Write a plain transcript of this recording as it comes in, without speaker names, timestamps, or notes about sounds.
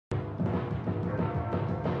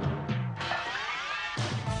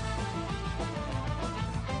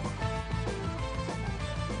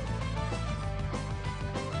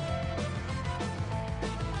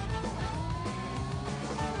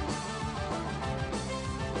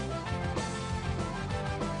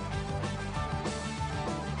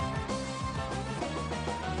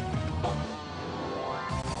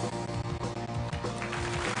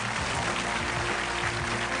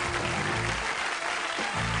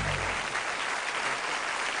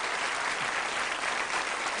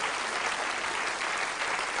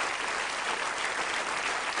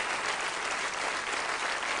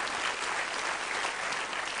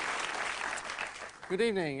Good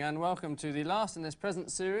evening and welcome to the last in this present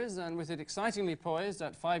series, and with it excitingly poised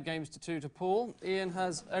at 5 games to 2 to Paul, Ian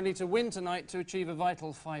has only to win tonight to achieve a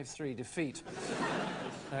vital 5-3 defeat.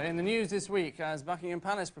 In the news this week, as Buckingham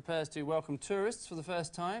Palace prepares to welcome tourists for the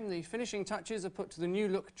first time, the finishing touches are put to the new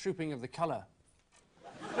look trooping of the colour.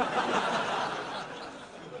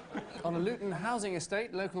 On a Luton housing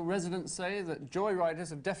estate, local residents say that joyriders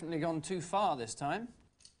have definitely gone too far this time.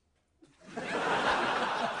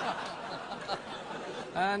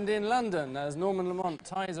 And in London, as Norman Lamont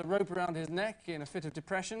ties a rope around his neck in a fit of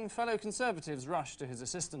depression, fellow Conservatives rush to his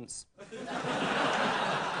assistance.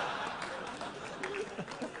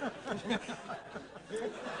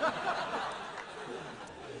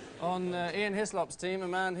 On Ian Hislop's team, a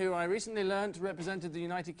man who I recently learnt represented the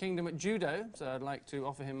United Kingdom at judo, so I'd like to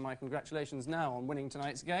offer him my congratulations now on winning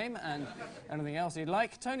tonight's game, and anything else he'd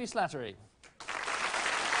like, Tony Slattery.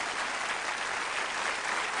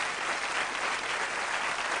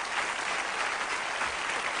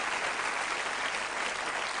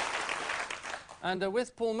 And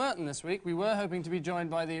with Paul Merton this week, we were hoping to be joined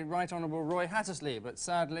by the Right Honourable Roy Hattersley, but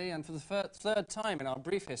sadly, and for the third time in our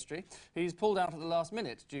brief history, he's pulled out at the last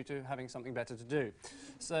minute due to having something better to do.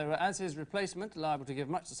 So, as his replacement, liable to give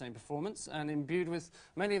much the same performance, and imbued with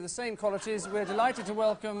many of the same qualities, we're delighted to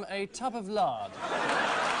welcome a tub of lard.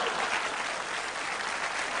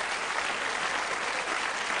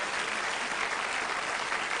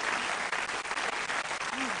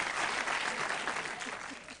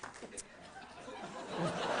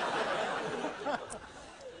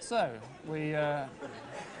 So, we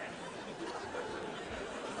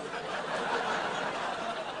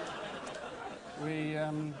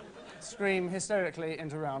scream hysterically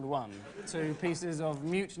into round one. 2 pieces of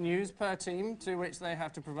mute news per team, to which they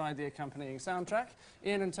have to provide the accompanying soundtrack.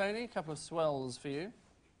 Ian and Tony, a couple of swells for you.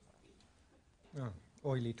 Oh,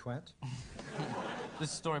 oily twat. This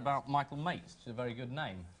is a story about Michael Mates, which is a very good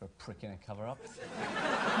name for a prick in a cover-up.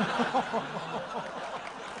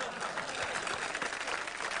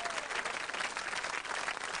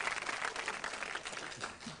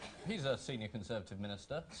 He's a senior Conservative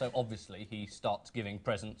minister, so obviously he starts giving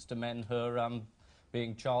presents to men who are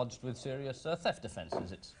being charged with serious theft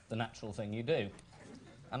offences. It's the natural thing you do.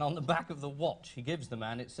 And on the back of the watch he gives the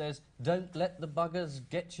man, it says, "Don't let the buggers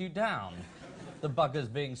get you down." The buggers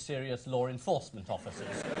being serious law enforcement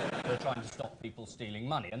officers who are trying to stop people stealing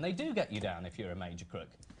money. And they do get you down if you're a major crook,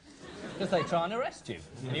 because they try and arrest you,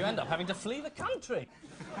 and you end up having to flee the country.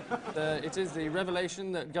 It is the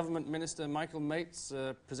revelation that Government Minister Michael Mates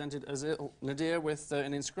presented Azil Nadir with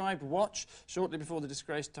an inscribed watch shortly before the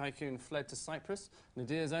disgraced tycoon fled to Cyprus.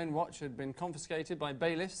 Nadir's own watch had been confiscated by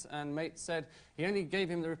bailiffs, and Mates said he only gave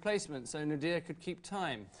him the replacement so Nadir could keep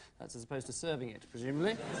time. That's as opposed to serving it,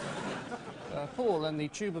 presumably. Paul and the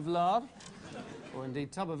tube of lard, or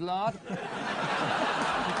indeed tub of lard.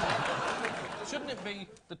 Shouldn't it be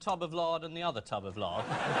the tub of lard and the other tub of lard?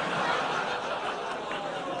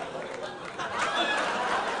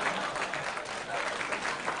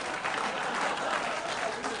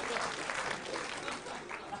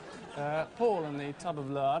 Paul and the tub of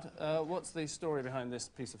lard, what's the story behind this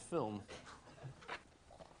piece of film?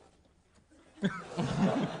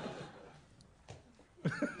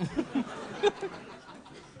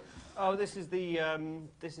 Oh, this is the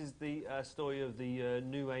story of the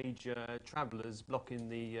New Age travellers blocking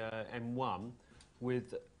the M1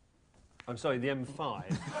 with, I'm sorry, the M5.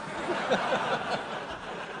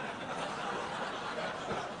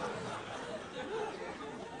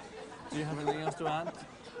 Do you have anything else to add?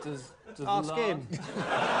 Does Ask him.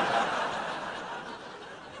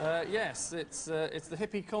 Yes, it's the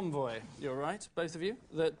hippie convoy, you're right, both of you,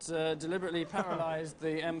 that deliberately paralysed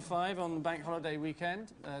the M5 on the bank holiday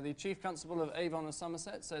weekend. The Chief Constable of Avon and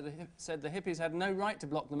Somerset said the hippies had no right to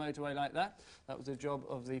block the motorway like that. That was the job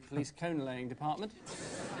of the police cone-laying department.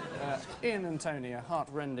 Ian and Tony, a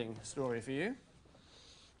heart-rending story for you.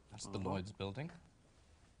 That's the Lloyd's building.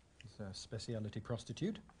 It's a speciality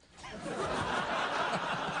prostitute.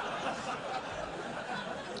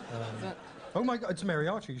 Oh my God, it's Mary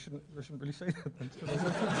Archer. You shouldn't really say that then.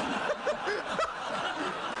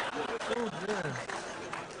 Oh dear.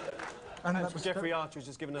 And that was Jeffrey Archer's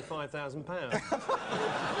just given her £5,000.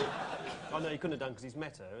 Oh no, he couldn't have done because he's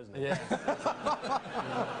met her, isn't he? Yeah.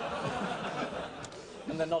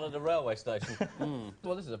 And they're not at a railway station.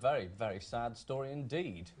 Well, this is a very, very sad story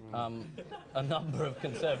indeed. A number of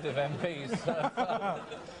Conservative MPs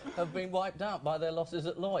have been wiped out by their losses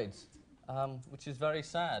at Lloyd's, which is very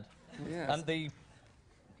sad. Yes. And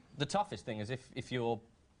the toughest thing is if you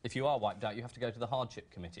are wiped out, you have to go to the hardship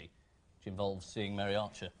committee, which involves seeing Mary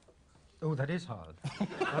Archer. Oh, that is hard.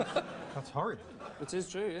 That's horrid. It is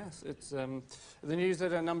true, yes. It's the news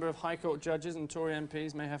that a number of High Court judges and Tory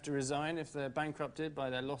MPs may have to resign if they're bankrupted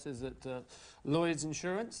by their losses at Lloyd's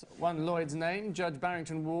Insurance. One Lloyd's name, Judge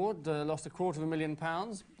Barrington Ward, lost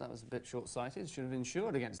 £250,000. That was a bit short-sighted. Should have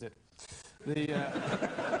insured against it. The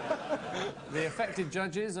affected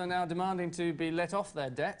judges are now demanding to be let off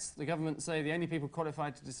their debts. The government say the only people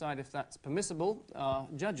qualified to decide if that's permissible are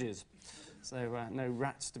judges. So no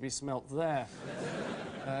rats to be smelt there.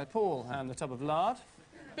 Paul and the tub of lard.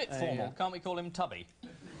 Bit formal. Can't we call him Tubby?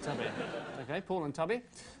 Tubby. OK, Paul and Tubby.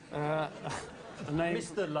 A name...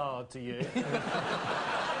 Mr. Lard to you.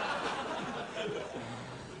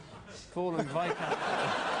 Paul and Viscount...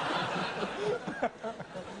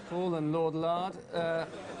 Paul and Lord Lard. A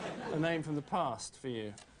name from the past for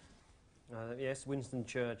you. Yes, Winston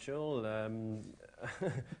Churchill.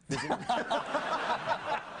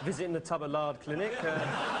 Visiting the Tub of Lard clinic.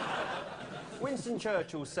 Winston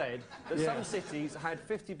Churchill said that some cities had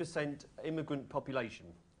 50% immigrant population,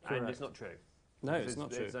 and it's not true. No, it's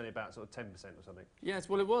not true. It's only about sort of 10% or something. Yes,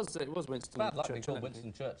 well, it was Winston. Bad luck being Churchill, called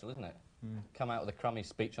Winston Churchill, isn't it? Come out with a crummy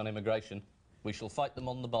speech on immigration. We shall fight them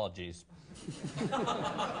on the barges.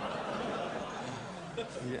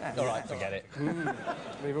 Yeah. All right, forget it.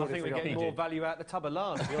 We've I already think we're getting more value out of the Tub of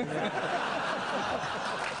Lard, to be honest.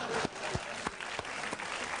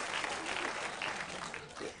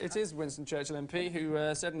 It is Winston Churchill MP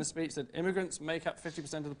who said in a speech that immigrants make up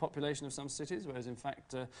 50% of the population of some cities, whereas in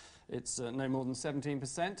fact it's no more than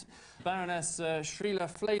 17%. Baroness Shrila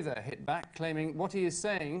Flather hit back, claiming what he is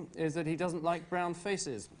saying is that he doesn't like brown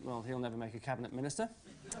faces. Well, he'll never make a cabinet minister.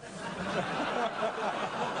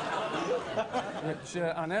 Which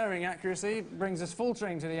unerring accuracy brings us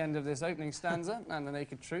faltering to the end of this opening stanza, and the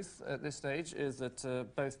naked truth at this stage is that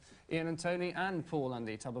both Ian and Tony and Paul and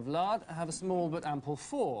the Tub of Lard have a small but ample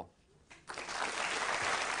 4.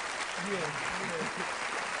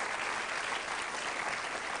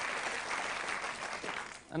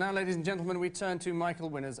 And now, ladies and gentlemen, we turn to Michael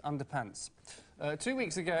Winner's underpants. 2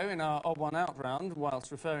 weeks ago, in our Odd One Out round,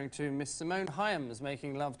 whilst referring to Miss Simone Hyams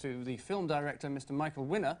making love to the film director Mr. Michael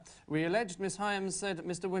Winner, we alleged Miss Hyams said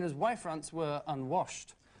Mr. Winner's wife-fronts were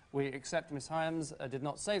unwashed. We accept Miss Hyams did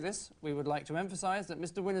not say this. We would like to emphasise that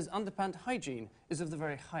Mr. Winner's underpant hygiene is of the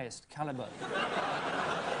very highest calibre.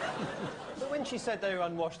 But when she said they were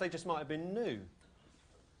unwashed, they just might have been new.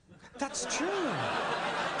 That's true.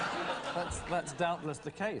 That's doubtless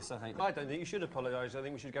the case, I think. I don't think you should apologise. I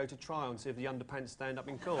think we should go to trial and see if the underpants stand up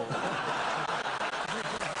in court.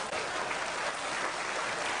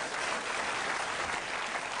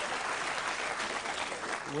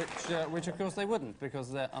 Which of course they wouldn't,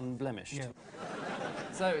 because they're unblemished. Yeah.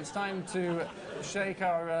 So it's time to shake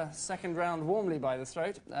our second round warmly by the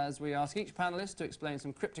throat as we ask each panellist to explain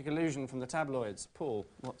some cryptic allusion from the tabloids. Paul,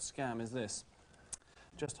 what scam is this?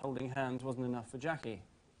 Just holding hands wasn't enough for Jackie.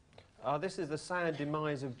 This is the sad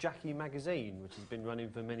demise of Jackie magazine, which has been running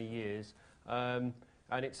for many years. And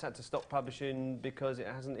it's had to stop publishing because it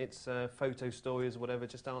hasn't, its photo stories or whatever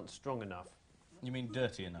just aren't strong enough. You mean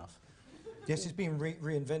dirty enough? Yes, it's being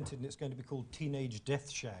reinvented and it's going to be called Teenage Death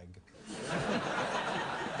Shag.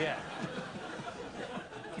 Yeah.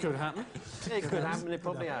 Could happen. It could happen, it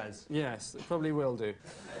probably has. Yes, it probably will do.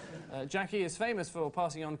 Jackie is famous for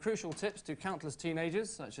passing on crucial tips to countless teenagers,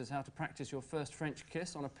 such as how to practice your first French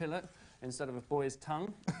kiss on a pillow instead of a boy's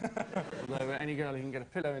tongue. Although any girl who can get a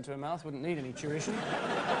pillow into her mouth wouldn't need any tuition.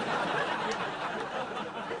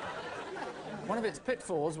 One of its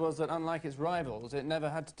pitfalls was that, unlike its rivals, it never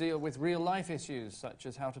had to deal with real-life issues, such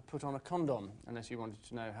as how to put on a condom, unless you wanted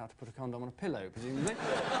to know how to put a condom on a pillow, presumably.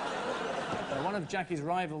 One of Jackie's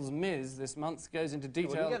rivals, Ms, this month goes into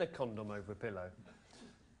detail... Well, you get a condom over a pillow.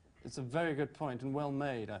 It's a very good point, and well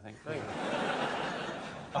made, I think. Thank you.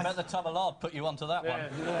 I bet the Tub of Lard put you onto that one.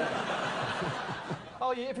 Yeah.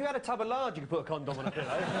 Oh, yeah, if you had a Tub of Lard, you could put a condom on a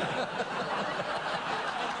pillow.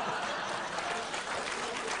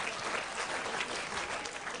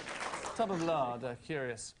 Tub of Lard, a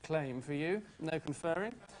curious claim for you. No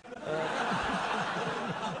conferring.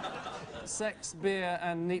 Sex, beer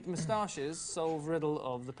and neat moustaches solve riddle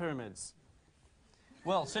of the pyramids.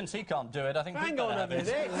 Well, since he can't do it, I think we Hang better on a have it.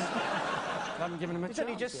 minute. I haven't given him a He's chance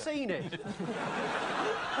only just yet. seen it.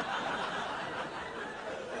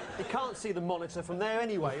 He can't see the monitor from there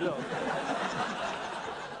anyway, look.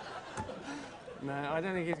 No, I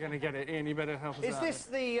don't think he's going to get it. Ian, you better help us Is out. this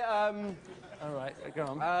the All right, go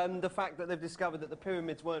on. the fact that they've discovered that the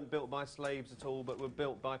pyramids weren't built by slaves at all, but were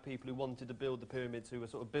built by people who wanted to build the pyramids, who were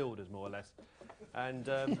sort of builders, more or less, and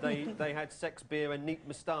they had sex, beer, and neat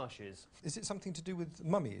moustaches? Is it something to do with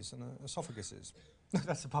mummies and esophaguses?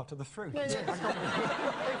 That's a part of the throat. Yeah, yeah.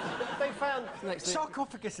 they found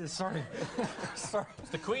Sarcophaguses, sorry. Sorry.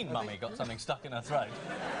 The Queen mummy got something stuck in her throat.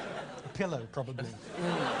 A pillow, probably.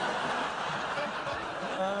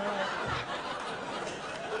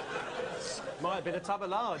 might have been a tub of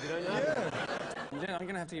lard, you don't know. Yeah, I'm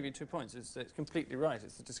going to have to give you 2 points. It's completely right.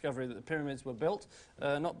 It's the discovery that the pyramids were built,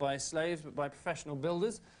 not by slaves, but by professional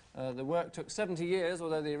builders. The work took 70 years,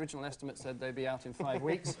 although the original estimate said they'd be out in 5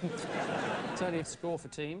 weeks. Turning score for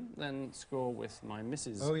team, then score with my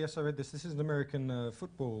missus. Oh, yes, I read this. This is an American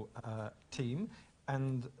football team,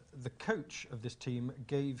 and the coach of this team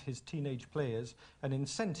gave his teenage players an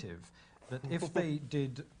incentive that if they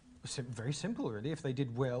did... very simple, really. If they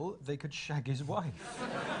did well, they could shag his wife.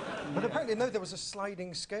 But apparently, no, there was a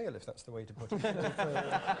sliding scale, if that's the way to put it.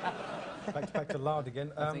 back to Lard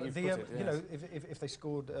again. I think you've put it, You know, yes. if they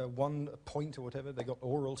scored 1 point or whatever, they got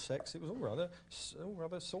oral sex. It was all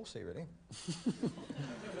rather saucy, really.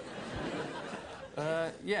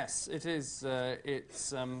 Yes, it is.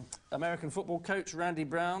 It's American football coach Randy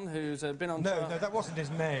Brown, who's been on trial. No, that wasn't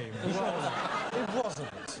his name. It wasn't.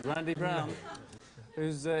 Randy Brown.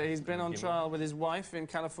 He's been on trial with his wife in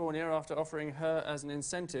California after offering her as an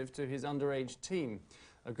incentive to his underage team.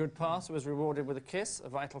 A good pass was rewarded with a kiss, a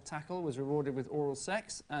vital tackle was rewarded with oral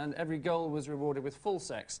sex, and every goal was rewarded with full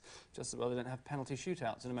sex. Just as well they don't have penalty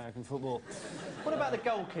shootouts in American football. What about the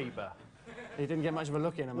goalkeeper? He didn't get much of a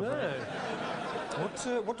look in, I'm afraid.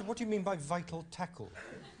 No. What do you mean by vital tackle?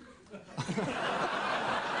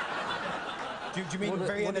 do you mean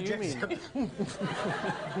very what do you energetic?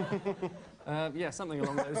 Yeah, something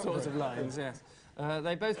along those sorts of lines, yes.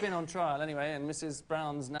 They've both been on trial anyway, and Mrs.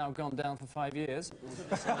 Brown's now gone down for 5 years.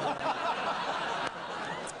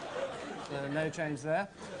 So no change there.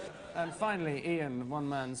 And finally, Ian, one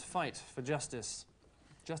man's fight for justice.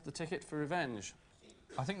 Just the ticket for revenge.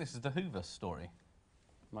 I think this is the Hoover story.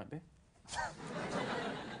 Might be.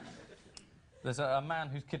 There's a man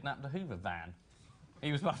who's kidnapped a Hoover van.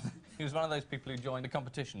 He was one of those people who joined a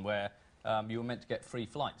competition where you were meant to get free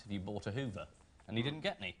flights if you bought a Hoover, and he didn't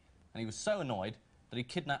get any. And he was so annoyed that he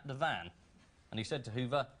kidnapped a van. And he said to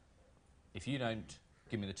Hoover, if you don't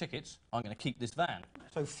give me the tickets, I'm going to keep this van.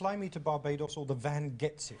 So fly me to Barbados or the van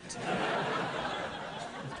gets it.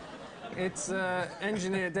 It's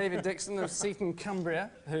engineer David Dixon of Seaton, Cumbria,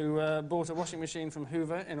 who bought a washing machine from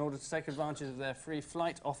Hoover in order to take advantage of their free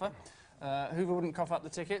flight offer. Hoover wouldn't cough up the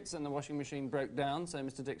tickets and the washing machine broke down, so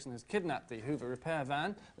Mr. Dixon has kidnapped the Hoover repair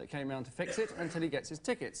van that came round to fix it until he gets his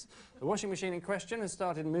tickets. The washing machine in question has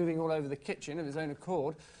started moving all over the kitchen of his own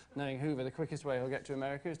accord, knowing Hoover the quickest way he'll get to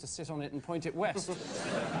America is to sit on it and point it west.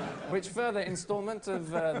 Which further instalment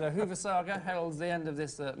of the Hoover saga heralds the end of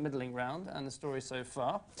this middling round, and the story so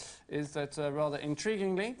far is that, rather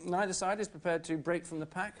intriguingly, neither side is prepared to break from the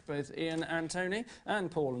pack, both Ian and Tony,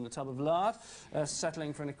 and Paul and the tub of lard,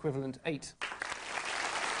 settling for an equivalent 8.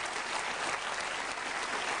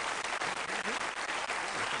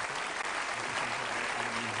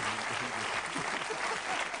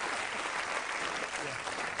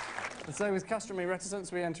 And so, with customary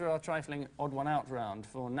reticence, we enter our trifling odd one out round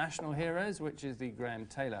for National Heroes, which is the Graham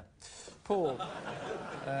Taylor. Paul,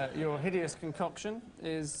 your hideous concoction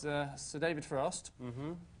is Sir David Frost,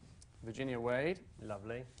 Virginia Wade,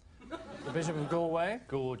 Lovely. the Bishop of Galway,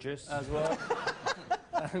 Gorgeous. as well,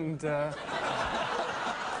 and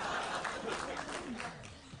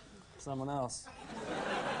someone else.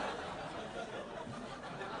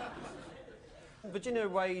 Virginia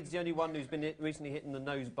Wade's the only one who's been recently hit in the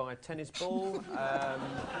nose by a tennis ball.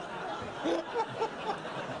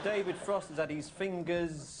 David Frost has had his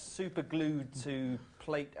fingers super glued to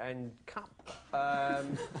plate and cup.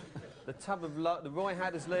 The tub of the Roy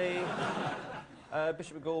Hattersley,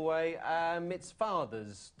 Bishop of Galway. It's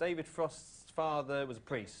fathers. David Frost's father was a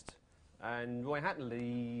priest, and Roy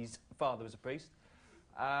Hattersley's father was a priest.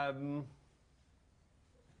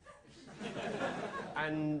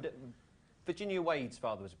 And Virginia Wade's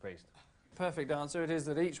father was a priest. Perfect answer. It is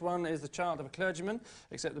that each one is the child of a clergyman,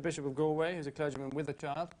 except the Bishop of Galway, who's a clergyman with a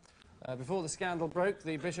child. Before the scandal broke,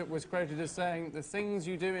 the bishop was quoted as saying, "The things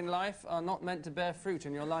you do in life are not meant to bear fruit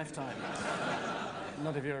in your lifetime."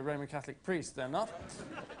 Not if you're a Roman Catholic priest, they're not.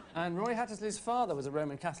 And Roy Hattersley's father was a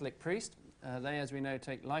Roman Catholic priest. They, as we know,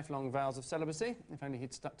 take lifelong vows of celibacy, if only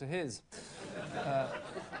he'd stuck to his.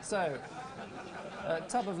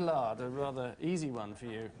 Tub of lard, a rather easy one for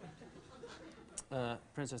you.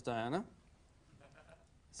 Princess Diana,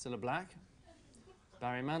 Cilla Black,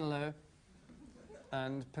 Barry Manilow,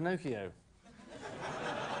 and Pinocchio.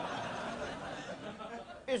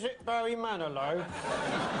 Is it Barry Manilow?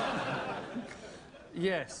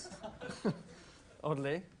 Yes.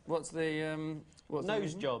 Oddly. What's the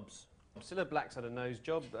Nose jobs. Cilla Black's had a nose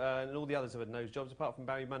job, and all the others have had nose jobs, apart from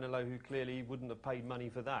Barry Manilow, who clearly wouldn't have paid money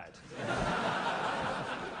for that.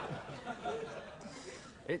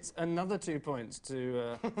 It's another 2 points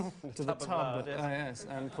to the Tub of tub. lard, yes. Yes,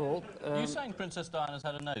 and Paul. Are you saying Princess Diana's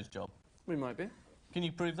had a nose job? We might be. Can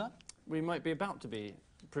you prove that? We might be about to be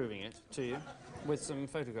proving it to you with some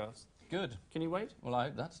photographs. Good. Can you wait? Well, I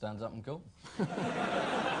hope that stands up and cool.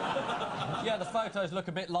 Yeah, the photos look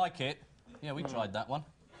a bit like it. Yeah, we tried that one.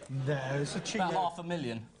 No, it's a cheap. About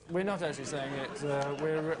 $500,000. We're not actually saying it.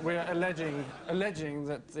 We're alleging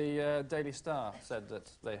that the Daily Star said that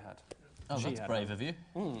they had. Oh, She that's had brave one. of you.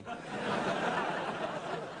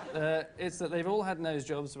 It's that they've all had nose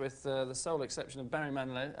jobs, with the sole exception of Barry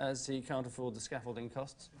Manilow, as he can't afford the scaffolding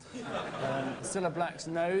costs. Cilla Black's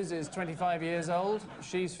nose is 25 years old,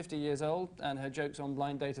 she's 50 years old, and her jokes on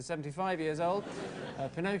blind date are 75 years old.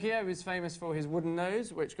 Pinocchio is famous for his wooden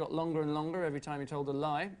nose, which got longer and longer every time he told a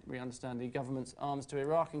lie. We understand the government's Arms to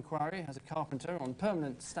Iraq inquiry has a carpenter on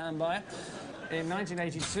permanent standby. In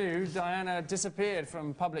 1982, Diana disappeared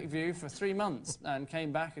from public view for 3 months and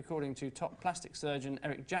came back, according to top plastic surgeon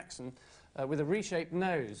Eric Jackson, with a reshaped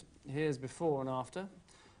nose. Here's before and after.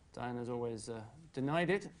 Diana's always denied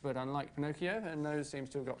it, but unlike Pinocchio, her nose seems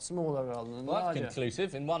to have got smaller rather than Well, larger. that's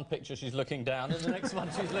conclusive. In one picture she's looking down, and the next one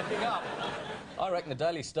she's looking up. I reckon the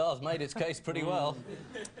Daily Star's made its case pretty well.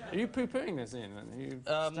 Are you poo-pooing this, Ian? Are you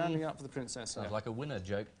standing up for the princess? Sounds here? like a winner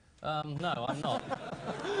joke. No, I'm not.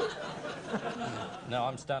 No,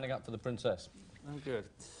 I'm standing up for the princess. Oh, good.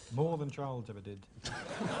 More than Charles ever did.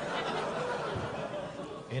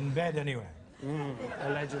 In bed, anyway.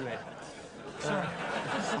 Allegedly. Sorry.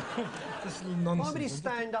 This little Why nonsense. would he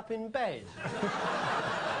stand up in bed?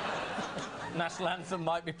 National anthem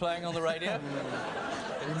might be playing on the radio.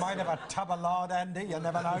 You might have a tub of lard, Andy, you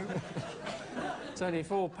never know. It's only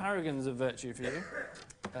 4 paragons of virtue for you.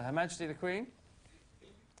 Her Majesty the Queen,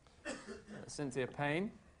 Cynthia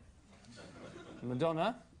Payne,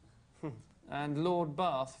 Madonna, and Lord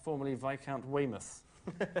Bath, formerly Viscount Weymouth.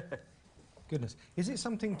 Goodness. Is it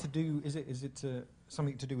something to do, is it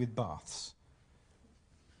something to do with baths?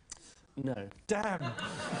 No. Damn,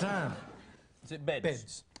 damn. Is it beds?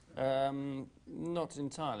 Beds. Not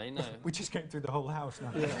entirely, no. We just came through the whole house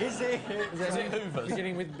now. Is it? Is it Hoovers?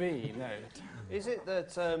 Beginning with B, no. Is it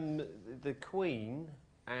that the Queen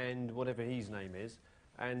and whatever his name is,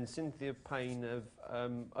 and Cynthia Payne have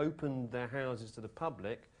opened their houses to the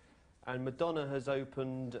public, and Madonna has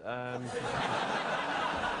opened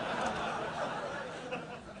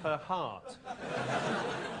her heart?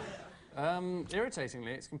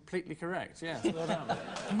 Irritatingly, it's completely correct, yes. Well done.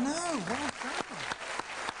 No, well done.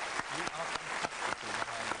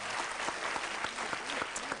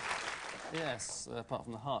 Yes, apart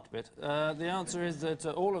from the heart bit. The answer is that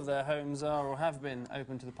all of their homes are or have been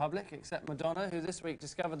open to the public, except Madonna, who this week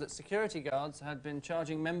discovered that security guards had been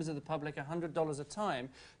charging members of the public $100 a time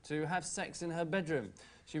to have sex in her bedroom.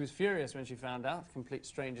 She was furious when she found out. Complete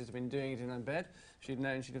strangers have been doing it in her bed. She'd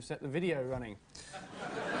known she'd have set the video running.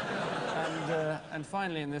 And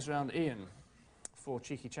finally in this round, Ian. 4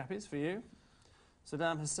 cheeky chappies for you.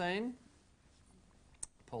 Saddam Hussein,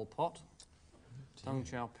 Pol Pot, Deng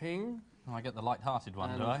Xiaoping, Oh, I get the light-hearted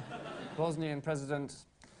one, do I? Bosnian President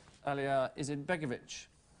Alija Izetbegovic.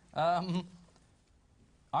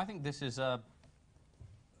 I think this is an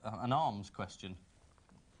arms question.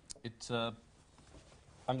 I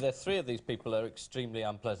mean, there are 3 of these people are extremely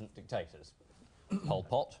unpleasant dictators. Pol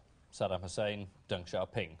Pot, Saddam Hussein, Deng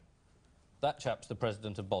Xiaoping. That chap's the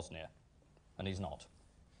president of Bosnia, and he's not.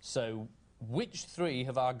 So, which 3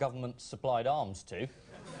 have our government supplied arms to?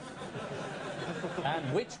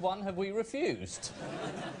 And which one have we refused?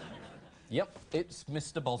 Yep, it's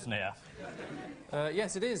Mr. Bosnia.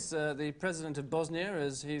 Yes, it is the President of Bosnia,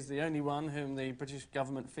 as he's the only one whom the British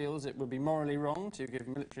government feels it would be morally wrong to give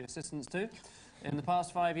military assistance to. In the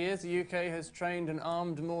past 5 years, the UK has trained and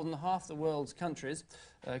armed more than half the world's countries,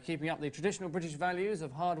 keeping up the traditional British values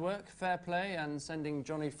of hard work, fair play, and sending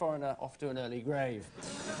Johnny Foreigner off to an early grave.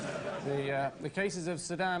 The cases of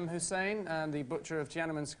Saddam Hussein and the butcher of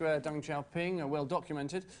Tiananmen Square, Deng Xiaoping, are well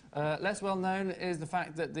documented. Less well known is the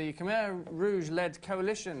fact that the Khmer Rouge-led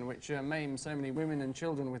coalition, which maimed so many women and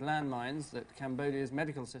children with landmines that Cambodia's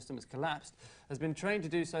medical system has collapsed, has been trained to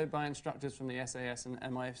do so by instructors from the SAS and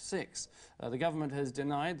MI6. The government government has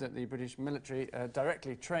denied that the British military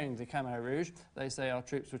directly trained the Khmer Rouge. They say our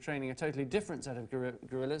troops were training a totally different set of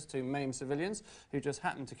guerrillas to maim civilians who just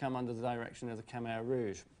happened to come under the direction of the Khmer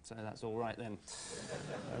Rouge. So that's all right then.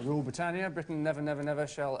 Rule Britannia, Britain never, never, never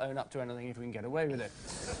shall own up to anything if we can get away with it.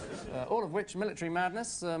 All of which military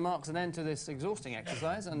madness marks an end to this exhausting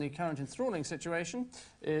exercise, and the current enthralling situation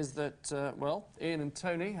is that, well, Ian and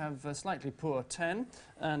Tony have a slightly poor 10,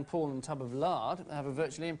 and Paul and Tub of Lard have a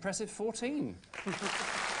virtually impressive 14.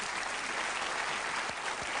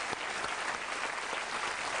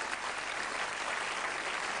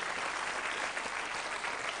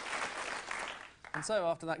 And so,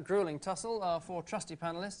 after that gruelling tussle, our 4 trusty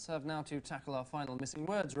panellists have now to tackle our final missing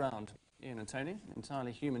words round. Ian and Tony,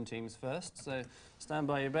 entirely human teams first, so stand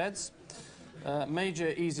by your beds.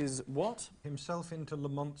 Major eases what? Himself into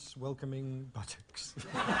Lamont's welcoming buttocks.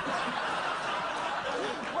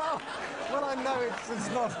 well, I know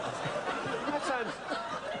it's not.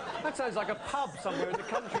 That sounds like a pub somewhere in the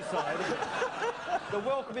countryside. The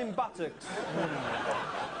welcoming buttocks.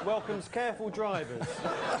 Welcomes careful drivers.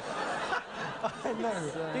 I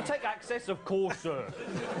know. Do you take access? Of course, sir.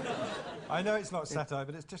 I know it's not satire,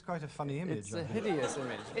 but it's just quite a funny image. It's a hideous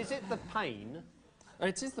image. Is it the pain?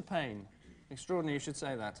 It is the pain. Extraordinary you should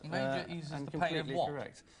say that. Major eases and the pain of completely what?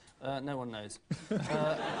 correct. No one knows.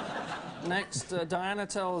 Next, Diana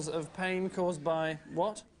tells of pain caused by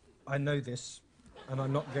what? I know this, and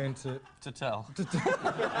I'm not going to... To tell.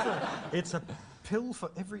 It's a pill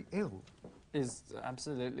for every ill. Is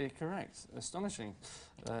absolutely correct. Astonishing.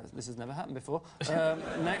 This has never happened before.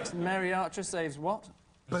 Next, Mary Archer saves what?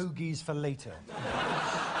 Bogies for later.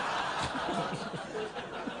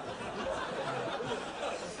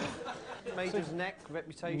 Major's neck,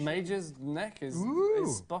 reputation. Major's neck is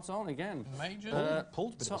spot on again. Major?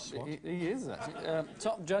 Paul's a bit of a swat. He is, actually.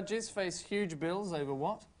 Top judges face huge bills over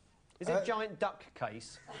what? Is it giant duck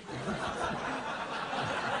case?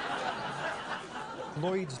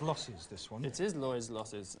 Lloyd's losses, this one. It is Lloyd's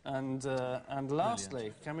losses. And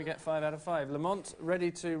lastly, can we get 5 out of 5? Lamont, ready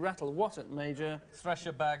to rattle what at Major?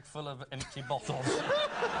 Thresher bag full of empty bottles.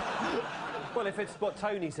 Well, if it's what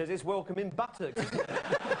Tony says, it's welcoming buttocks.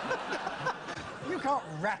 You can't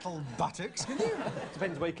rattle buttocks, can you?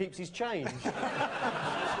 Depends where he keeps his change.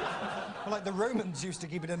 Well, like the Romans used to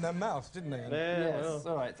keep it in their mouth, didn't they? Yes,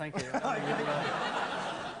 all right, thank you.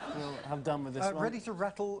 We'll have done with this one. Ready to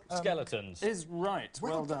rattle... Skeletons. Is right.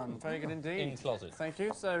 Well done. Very good indeed. In closet. Thank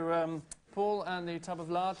you. So, Paul and the Tub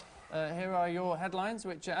of Lard, here are your headlines,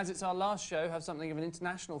 which, as it's our last show, have something of an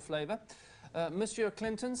international flavour. Monsieur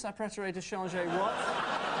Clinton s'apprêterait de changer what?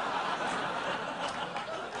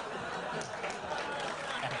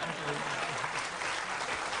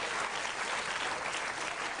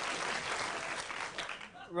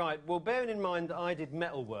 Right, well, bearing in mind that I did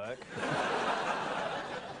metal work...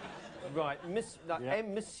 Right,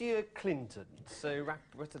 Monsieur Clinton, so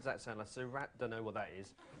what does that sound like? So don't know what that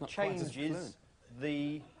is. Not quite as changes fluent.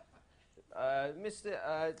 the...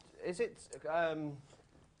 is it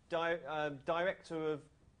Director of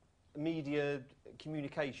Media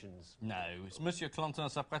Communications? No, it's Monsieur Clinton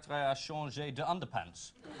s'apprêterait à changer de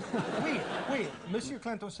underpants. Oui, Monsieur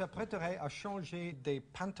Clinton s'apprêterait à changer des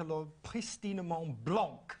pantalons pristinement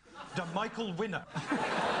blancs de Michael Winner.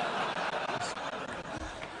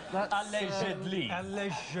 Allegedly.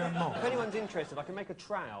 Allègement. If anyone's interested, I can make a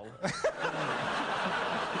trowel.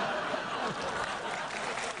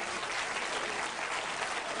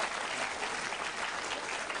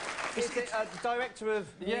 Is it Director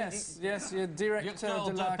of... Yes, you're Directeur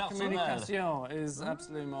de la Communication is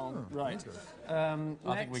absolutely right. I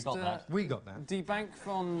think we got that. We got that. Die Bank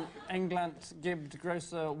von England gibt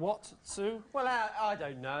große what zu? Well, I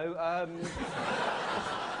don't know.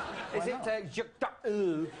 Is it...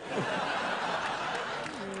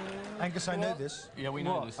 Angus, I know this. Yeah, we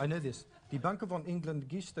know this. I know this. Die Bank von England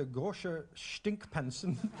gießt große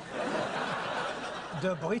Stinkpensen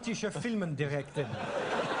der britische Filmendirektorin.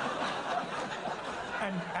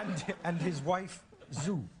 And his wife,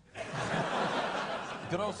 Zoo.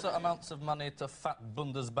 Grosse amounts of money to fat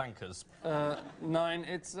Bundesbankers. 9,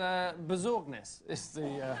 it's Besorgnis. It's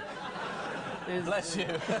the... Bless you.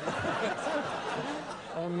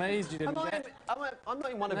 I'm amazed you didn't get... I'm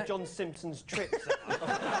not in one of John Simpson's trips.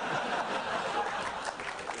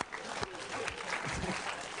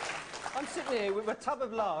 I'm sitting here with a tub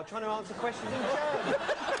of lard trying to answer questions in German.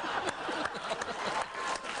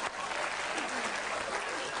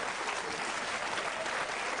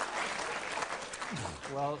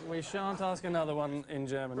 Well, we shan't ask another one in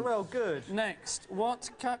German. Well, good. Next, what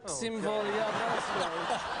Kacksymbol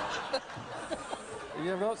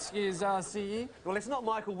Yarotsky Zarsi. Well, it's not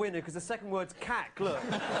Michael Winner, because the second word's cack, look.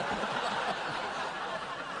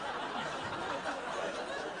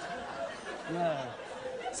 No.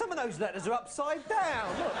 Some of those letters are upside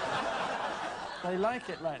down, look. They like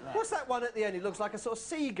it like that. What's that one at the end? It looks like a sort of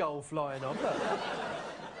seagull flying off, look.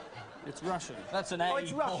 It's Russian. That's an A. Oh,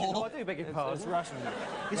 it's Russian. Oh, I do beg your pardon. It's Russian.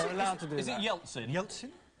 They're allowed to do Is that. it Yeltsin? Yeltsin?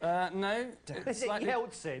 No. Is it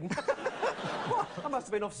Yeltsin? What? I must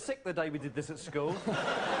have been off sick the day we did this at school.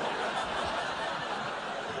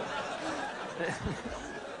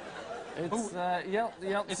 It's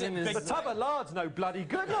Yeltsin is The tub of lard's no bloody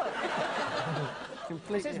good, look.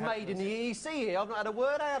 completely. This is made in the EEC here. I've not had a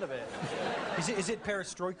word out of it. Is it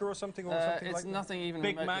perestroika or something It's like that? nothing even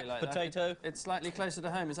Big remotely Mac, like potato. That. It's slightly closer to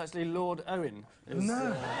home. It's actually Lord Owen.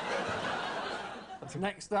 No.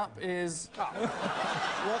 Next up is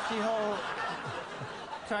Wakiho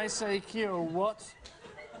Kaisei Kyo what?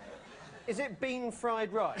 Is it bean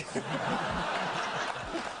fried rice?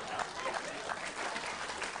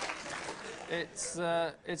 It's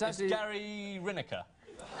It's actually Gary Lineker.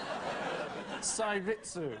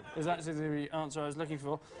 Sairitsu is actually the answer I was looking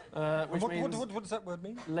for, which What means does that word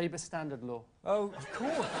mean? Labour Standard Law. Oh, of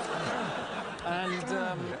course.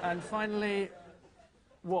 And finally,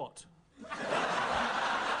 what?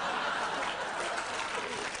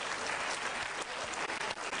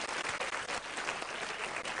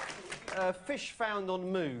 Fish found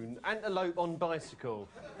on moon, antelope on bicycle,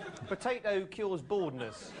 potato cures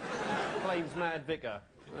baldness, claims mad vicar.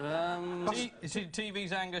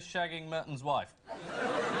 TV's Angus shagging Merton's wife.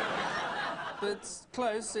 It's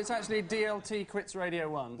close. It's actually DLT quits Radio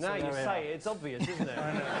 1. Now so you there we say are. it, it's obvious, isn't it?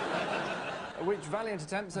 Which valiant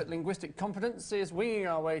attempts at linguistic competence see us winging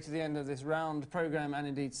our way to the end of this round programme and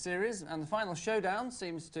indeed series. And the final showdown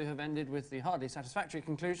seems to have ended with the hardly satisfactory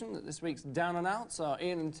conclusion that this week's down and outs are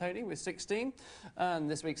Ian and Tony with 16, and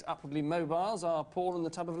this week's upwardly mobiles are Paul and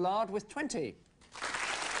the Tub of Lard with 20.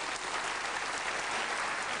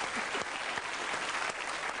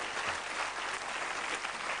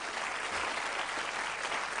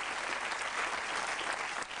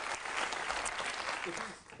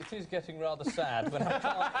 It is getting rather sad when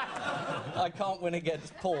I can't win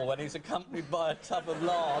against Paul when he's accompanied by a tub of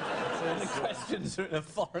lard and the questions are in a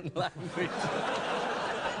foreign language.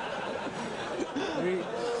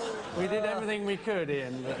 We did everything we could,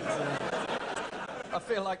 Ian, but, I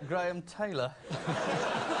feel like Graham Taylor.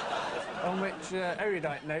 on which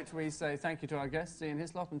erudite note we say thank you to our guests, Ian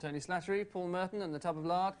Hislop and Tony Slattery, Paul Merton and the Tub of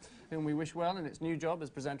Lard, whom we wish well in its new job as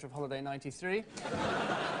presenter of Holiday 93.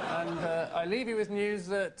 And I leave you with news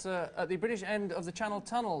that at the British end of the Channel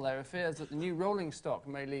Tunnel there are fears that the new rolling stock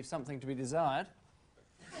may leave something to be desired.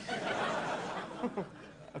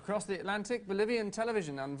 Across the Atlantic, Bolivian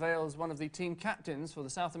television unveils one of the team captains for the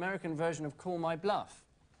South American version of Call My Bluff.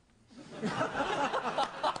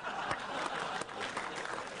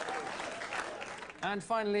 And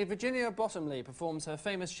finally, Virginia Bottomley performs her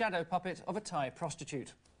famous shadow puppet of a Thai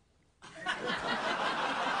prostitute.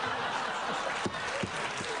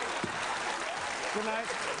 Good night.